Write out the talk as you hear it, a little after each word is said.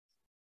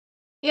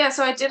Yeah,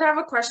 so I did have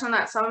a question on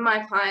that. Some of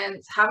my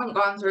clients haven't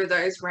gone through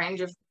those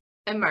range of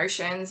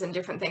emotions and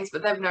different things,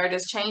 but they've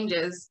noticed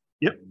changes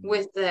Yep.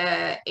 with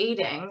their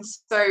eating.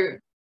 So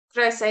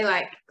could I say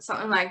like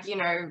something like,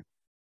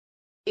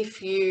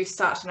 if you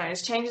start to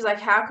notice changes, like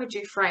how could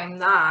you frame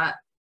that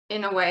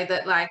in a way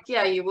that like,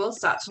 yeah, you will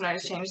start to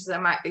notice changes. They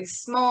might be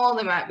small,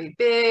 they might be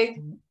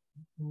big.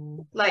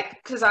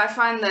 Like, because I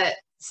find that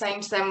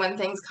saying to them when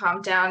things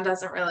calm down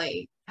doesn't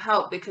really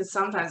help because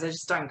sometimes they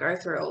just don't go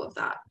through all of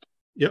that.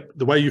 Yep.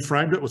 The way you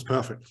framed it was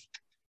perfect.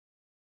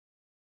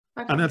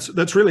 Okay. And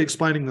that's really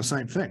explaining the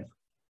same thing.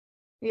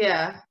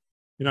 Yeah.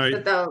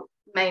 That they'll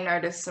may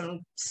notice some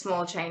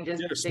small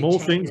changes. Yeah, small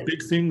things, big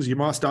things. You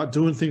might start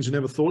doing things you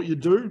never thought you'd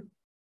do.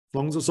 As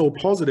long as it's all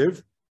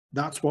positive,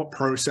 that's what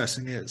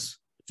processing is.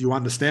 Do you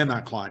understand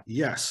that client?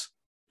 Yes.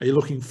 Are you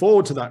looking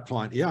forward to that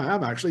client? Yeah, I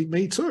am actually.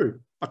 Me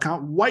too. I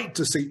can't wait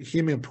to see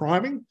him in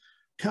priming.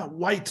 Can't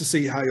wait to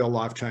see how your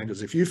life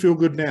changes. If you feel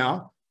good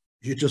now,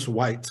 you just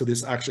wait till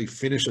this actually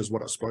finishes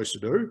what it's supposed to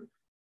do.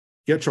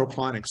 Get your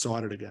client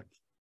excited again.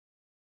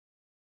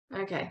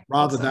 Okay.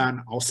 Rather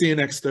than, I'll see you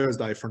next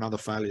Thursday for another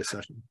failure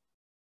session.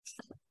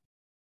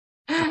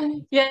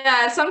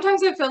 Yeah,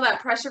 sometimes I feel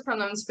that pressure from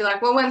them to be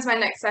like, well, when's my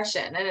next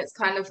session? And it's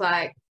kind of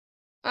like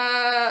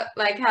how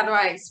do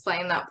I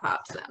explain that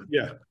part to them?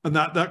 Yeah, and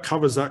that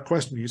covers that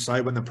question you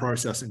say when the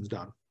processing's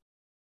done.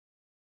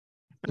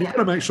 And you've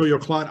got to make sure your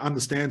client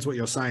understands what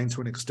you're saying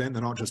to an extent.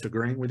 They're not just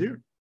agreeing with you.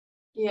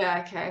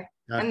 Yeah, okay.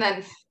 And then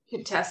you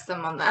could test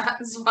them on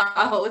that as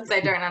well if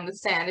they don't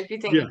understand, if you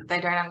think they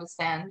don't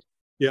understand.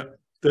 Yeah.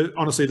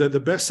 Honestly, the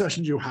best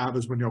sessions you have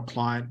is when your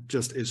client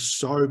just is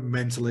so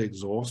mentally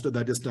exhausted,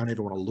 they just don't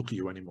even want to look at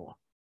you anymore.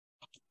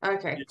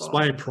 Okay, you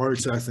explain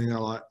processing, they're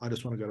like, I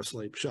just want to go to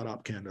sleep. Shut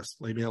up, Candace.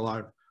 Leave me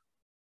alone.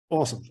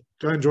 Awesome.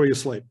 Go enjoy your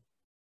sleep.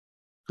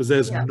 Because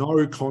there's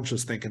no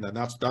conscious thinking then.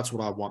 That's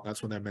what I want.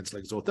 That's when they're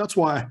mentally exhausted. That's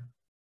why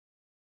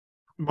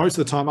most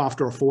of the time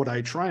after a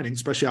 4-day training,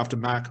 especially after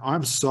MAC,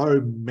 I'm so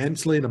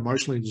mentally and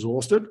emotionally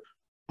exhausted.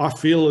 I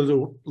feel a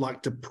little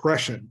like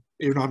depression.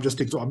 Even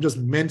though I'm just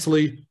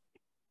mentally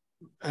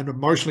and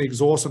emotionally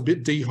exhausted, a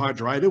bit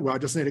dehydrated, where I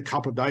just need a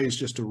couple of days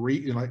just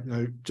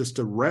to just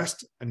to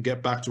rest and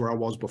get back to where I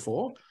was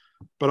before.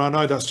 But I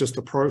know that's just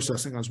the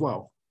processing as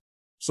well.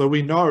 So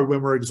we know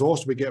when we're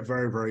exhausted, we get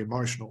very, very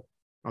emotional.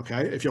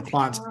 Okay. If your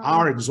clients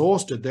are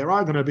exhausted, they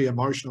are going to be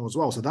emotional as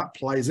well. So that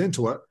plays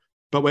into it,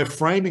 but we're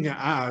framing it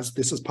as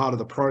this is part of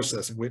the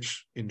processing,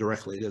 which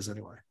indirectly it is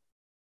anyway.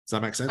 Does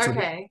that make sense?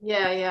 Okay.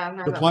 Yeah.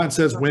 No, the client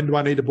says, when do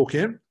I need to book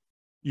in?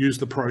 Use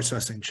the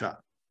processing chat.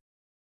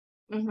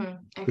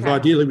 Because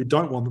ideally we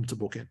don't want them to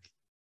book in.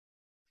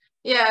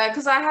 Yeah,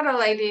 because I had a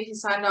lady who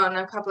signed on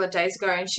a couple of days ago and she